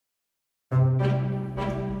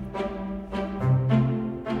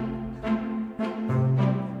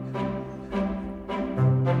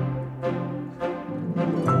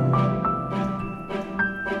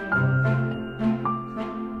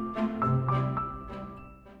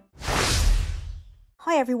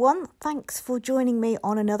Hi everyone, thanks for joining me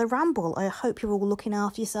on another ramble. I hope you're all looking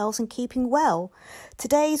after yourselves and keeping well.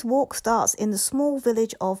 Today's walk starts in the small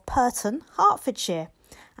village of Pirton, Hertfordshire,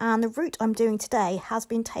 and the route I'm doing today has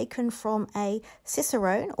been taken from a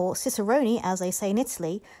Cicerone, or Cicerone as they say in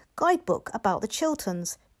Italy, guidebook about the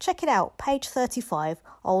Chilterns. Check it out, page 35.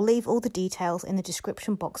 I'll leave all the details in the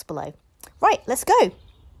description box below. Right, let's go!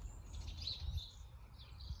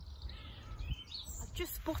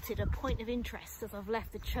 Just spotted a point of interest as I've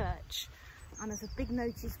left the church, and there's a big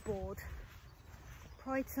notice board: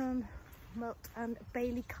 Pirton, Motte and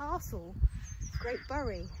Bailey Castle, Great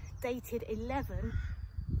Bury, dated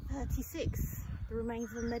 1136, the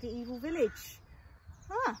remains of a medieval village.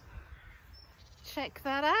 Check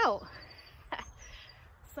that out.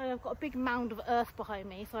 So I've got a big mound of earth behind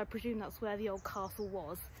me, so I presume that's where the old castle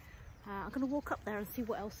was. I'm going to walk up there and see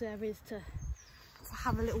what else there is to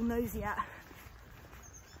have a little nosy at.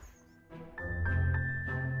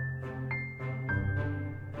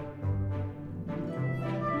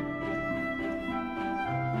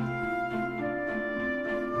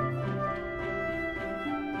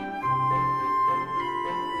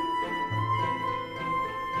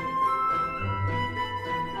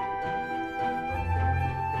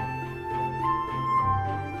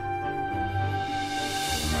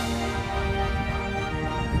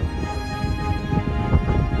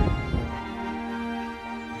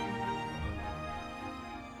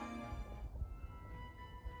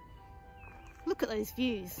 Look at those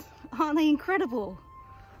views, aren't they incredible?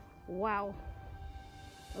 Wow.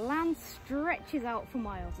 The land stretches out for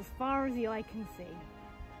miles as far as the eye can see,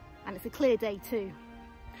 and it's a clear day too.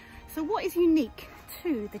 So what is unique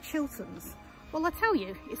to the Chilterns? Well, I tell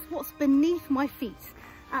you, it's what's beneath my feet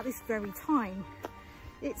at this very time.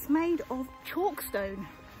 It's made of chalkstone,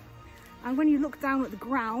 and when you look down at the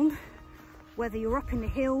ground, whether you're up in the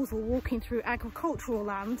hills or walking through agricultural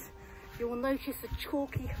land, you will notice the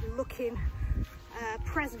chalky looking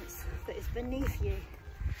presence that is beneath you.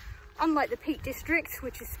 Unlike the Peak District,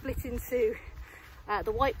 which is split into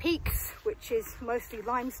the White Peaks, which is mostly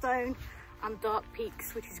limestone, and Dark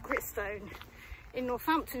Peaks, which is gritstone. In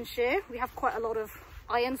Northamptonshire we have quite a lot of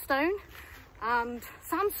ironstone and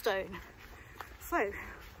sandstone. So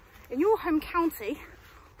in your home county,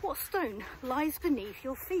 what stone lies beneath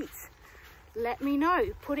your feet? Let me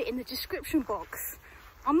know, put it in the description box.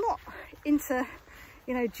 I'm not into,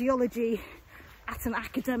 geology at an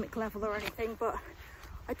academic level or anything, but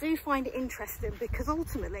I do find it interesting because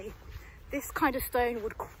ultimately this kind of stone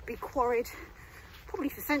would be quarried probably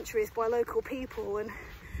for centuries by local people, and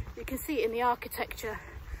you can see it in the architecture,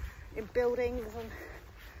 in buildings,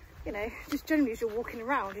 and just generally as you're walking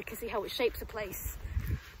around you can see how it shapes a place.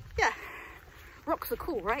 Yeah, rocks are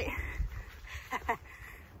cool, right?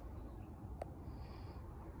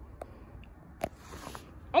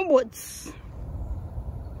 Onwards!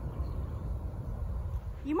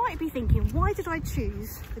 You might be thinking, why did I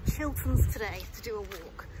choose the Chilterns today to do a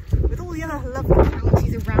walk with all the other lovely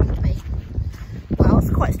counties around me? Well,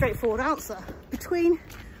 it's quite a straightforward answer. Between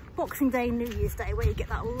Boxing Day and New Year's Day, where you get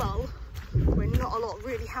that lull, where not a lot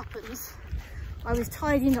really happens, I was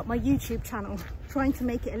tidying up my YouTube channel, trying to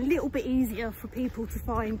make it a little bit easier for people to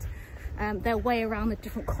find their way around the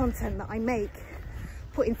different content that I make.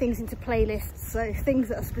 Putting things into playlists, so things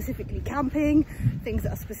that are specifically camping, things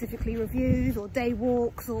that are specifically reviews or day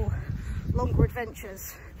walks or longer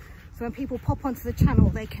adventures. So when people pop onto the channel,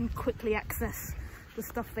 they can quickly access the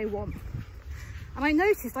stuff they want. And I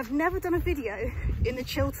noticed I've never done a video in the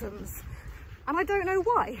Chilterns, and I don't know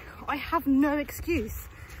why. I have no excuse.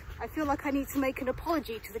 I feel like I need to make an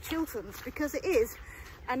apology to the Chilterns because it is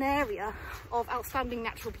an area of outstanding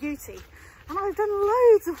natural beauty. And I've done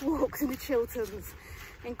loads of walks in the Chilterns,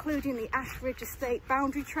 including the Ashridge Estate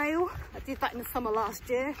Boundary Trail. I did that in the summer last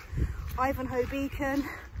year. Ivanhoe Beacon,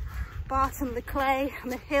 Barton the Clay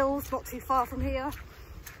and the hills not too far from here.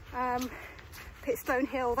 Pegsdon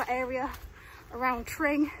Hill, that area around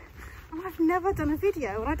Trig. And I've never done a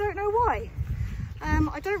video, and I don't know why.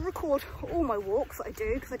 I don't record all my walks that I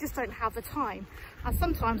do because I just don't have the time. And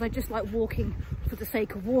sometimes I just like walking for the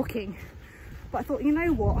sake of walking. But I thought, you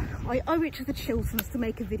know what, I owe it to the Chilterns to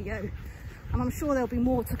make a video, and I'm sure there'll be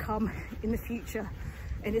more to come in the future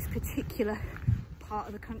in this particular part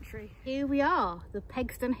of the country. Here we are, the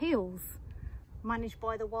Pegsdon Hills, managed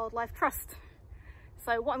by the Wildlife Trust.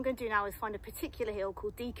 So what I'm going to do now is find a particular hill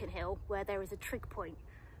called Deacon Hill where there is a trig point,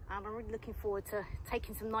 and I'm really looking forward to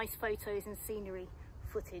taking some nice photos and scenery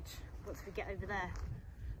footage once we get over there.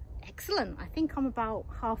 Excellent, I think I'm about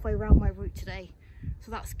halfway around my route today,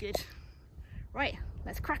 so that's good. Right,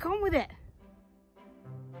 let's crack on with it.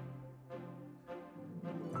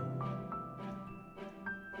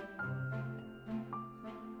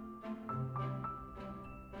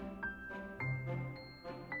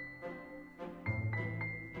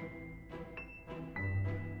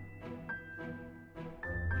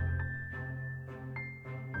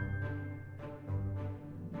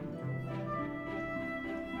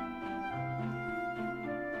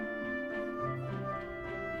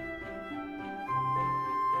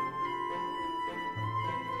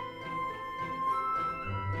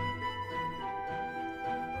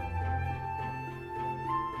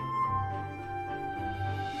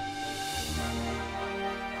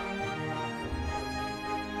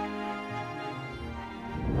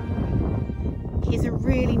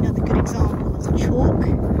 really another good example of the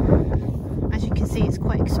chalk. As you can see, it's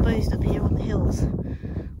quite exposed up here on the hills.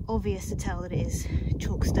 Obvious to tell that it is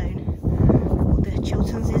chalk stone, what the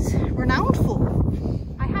Chilterns is renowned for.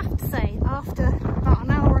 I have to say, after about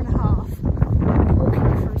an hour and a half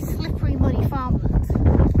walking through slippery, muddy farmland,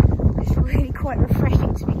 it's really quite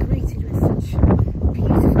refreshing to be greeted with such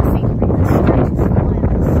beautiful scenery that stretches for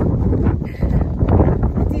miles.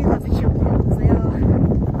 I do love the Chilterns. They are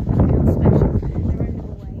special in their own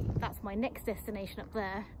little way. That's my next destination up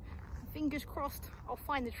there. Fingers crossed I'll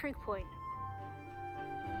find the trig point.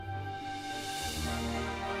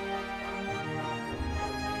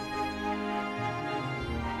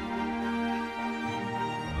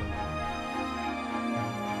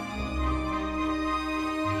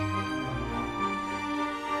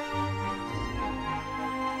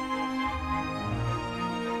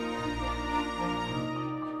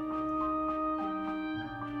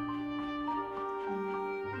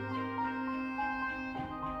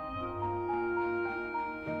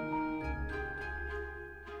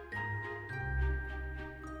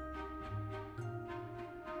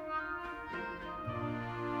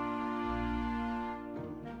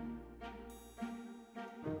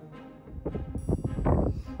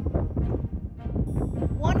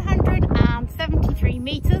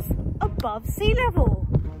 Meters above sea level.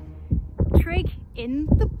 Trig in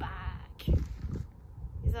the bag.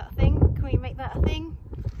 Is that a thing? Can we make that a thing?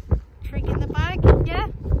 Trig in the bag? Yeah?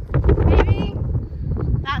 Maybe?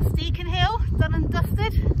 That's Deacon Hill, done and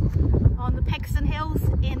dusted on the Pegsdon Hills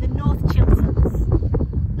in the North Chilterns.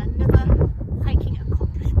 Another hiking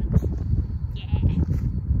accomplishment. Yeah.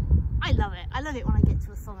 I love it. I love it when I get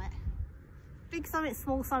to a summit. Big summits,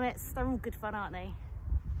 small summits, they're all good fun, aren't they?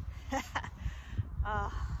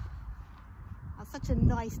 That's such a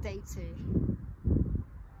nice day too.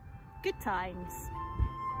 Good times.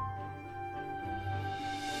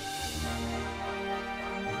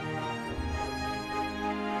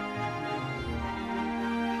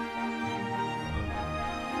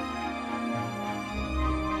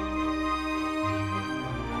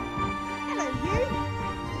 Hello you.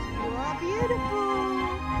 You are beautiful.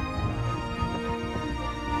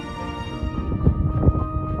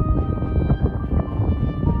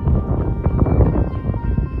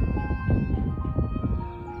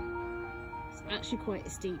 Actually quite a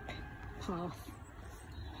steep path,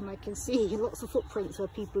 and I can see lots of footprints where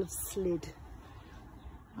people have slid,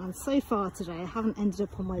 and so far today I haven't ended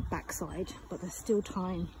up on my backside, but there's still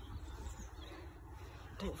time.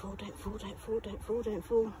 Don't fall, don't fall, don't fall, don't fall, don't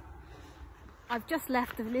fall. I've just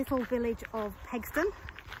left the little village of Pegsdon.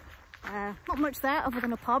 Not much there other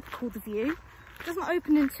than a pub called The View. It doesn't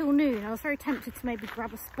open until noon. I was very tempted to maybe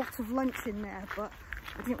grab a spot of lunch in there, but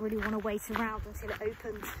I didn't really want to wait around until it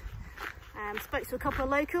opened. Spoke to a couple of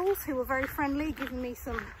locals who were very friendly, giving me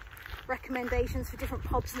some recommendations for different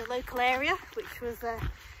pubs in the local area, which was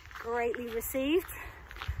greatly received.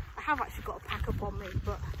 I have actually got a pack up on me,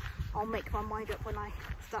 but I'll make my mind up when I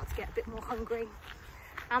start to get a bit more hungry.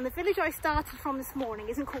 And the village I started from this morning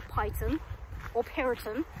isn't called Pirton or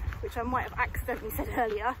Pirton, which I might have accidentally said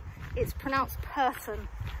earlier. It's pronounced Pirton.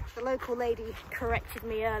 The local lady corrected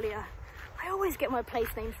me earlier. I always get my place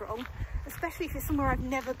names wrong, especially if it's somewhere I've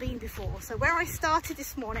never been before. So where I started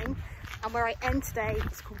this morning and where I end today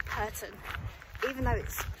is called Pirton, even though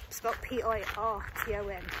it's spelled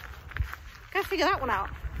P-I-R-T-O-N. Go figure that one out.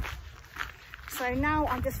 So now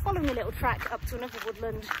I'm just following a little track up to another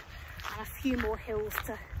woodland and a few more hills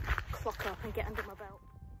to clock up and get under my belt.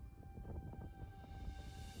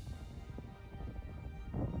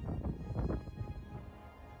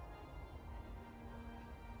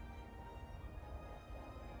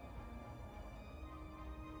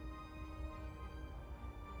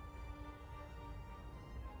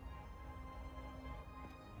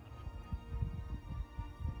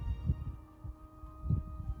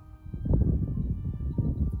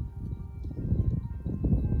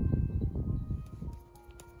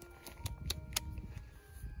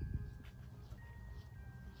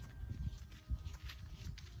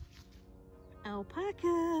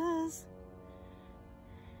 Alpacas.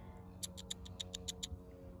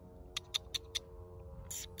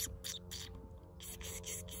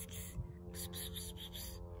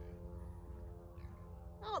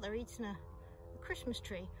 Oh, they're eating a Christmas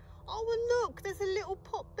tree. Oh, well, look, there's a little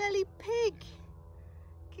pot-bellied pig.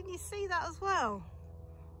 Can you see that as well?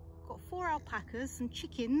 Got 4 alpacas, some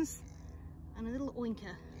chickens, and a little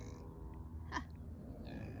oinker.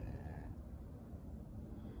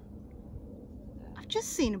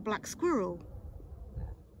 Just seen a black squirrel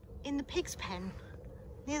in the pig's pen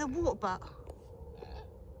near the water butt.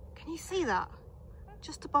 Can you see that?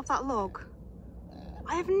 Just above that log.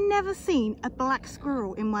 I have never seen a black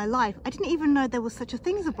squirrel in my life. I didn't even know there was such a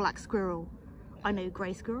thing as a black squirrel. I know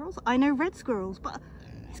grey squirrels, I know red squirrels, but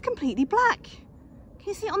it's completely black. Can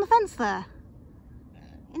you see it on the fence there?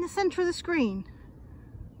 In the centre of the screen,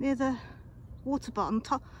 near the water bottom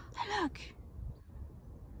top. Oh, look.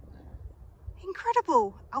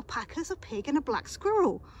 Incredible. Alpacas, a pig and a black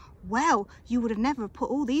squirrel. Well, you would have never put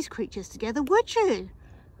all these creatures together, would you?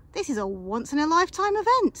 This is a once in a lifetime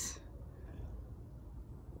event.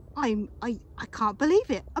 I can't believe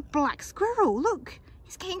it. A black squirrel. Look,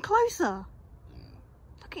 it's getting closer.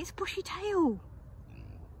 Look at its bushy tail.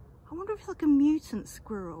 I wonder if it's like a mutant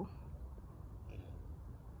squirrel.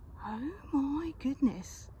 Oh my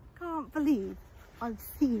goodness. Can't believe I've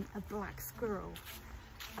seen a black squirrel.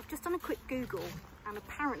 I've just done a quick Google and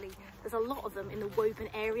apparently there's a lot of them in the Woburn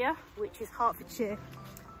area, which is Hertfordshire,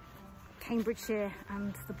 Cambridgeshire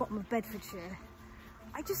and the bottom of Bedfordshire.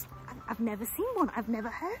 I've never seen one. I've never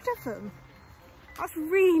heard of them. That's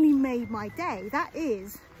really made my day. That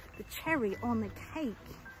is the cherry on the cake.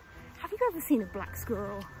 Have you ever seen a black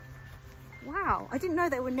squirrel? Wow, I didn't know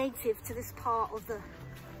they were native to this part of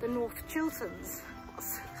the North Chilterns.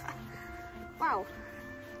 Wow,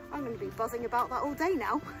 I'm going to be buzzing about that all day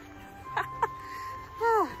now.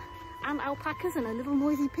 And alpacas and a little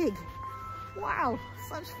noisy pig. Wow,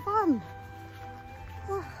 such fun.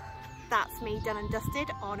 That's me done and dusted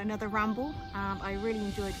on another ramble, and I really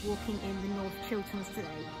enjoyed walking in the North Chilterns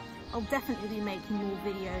today. I'll definitely be making more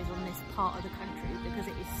videos on this part of the country because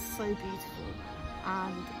it is so beautiful,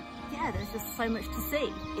 and yeah, there's just so much to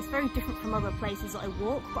see. It's very different from other places that I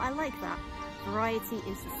walk, but I like that. Variety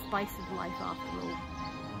is the spice of life after all.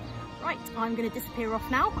 Right, I'm going to disappear off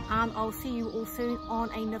now, and I'll see you all soon on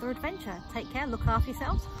another adventure. Take care, look after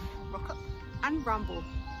yourselves, rock up and ramble.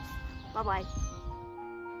 Bye bye.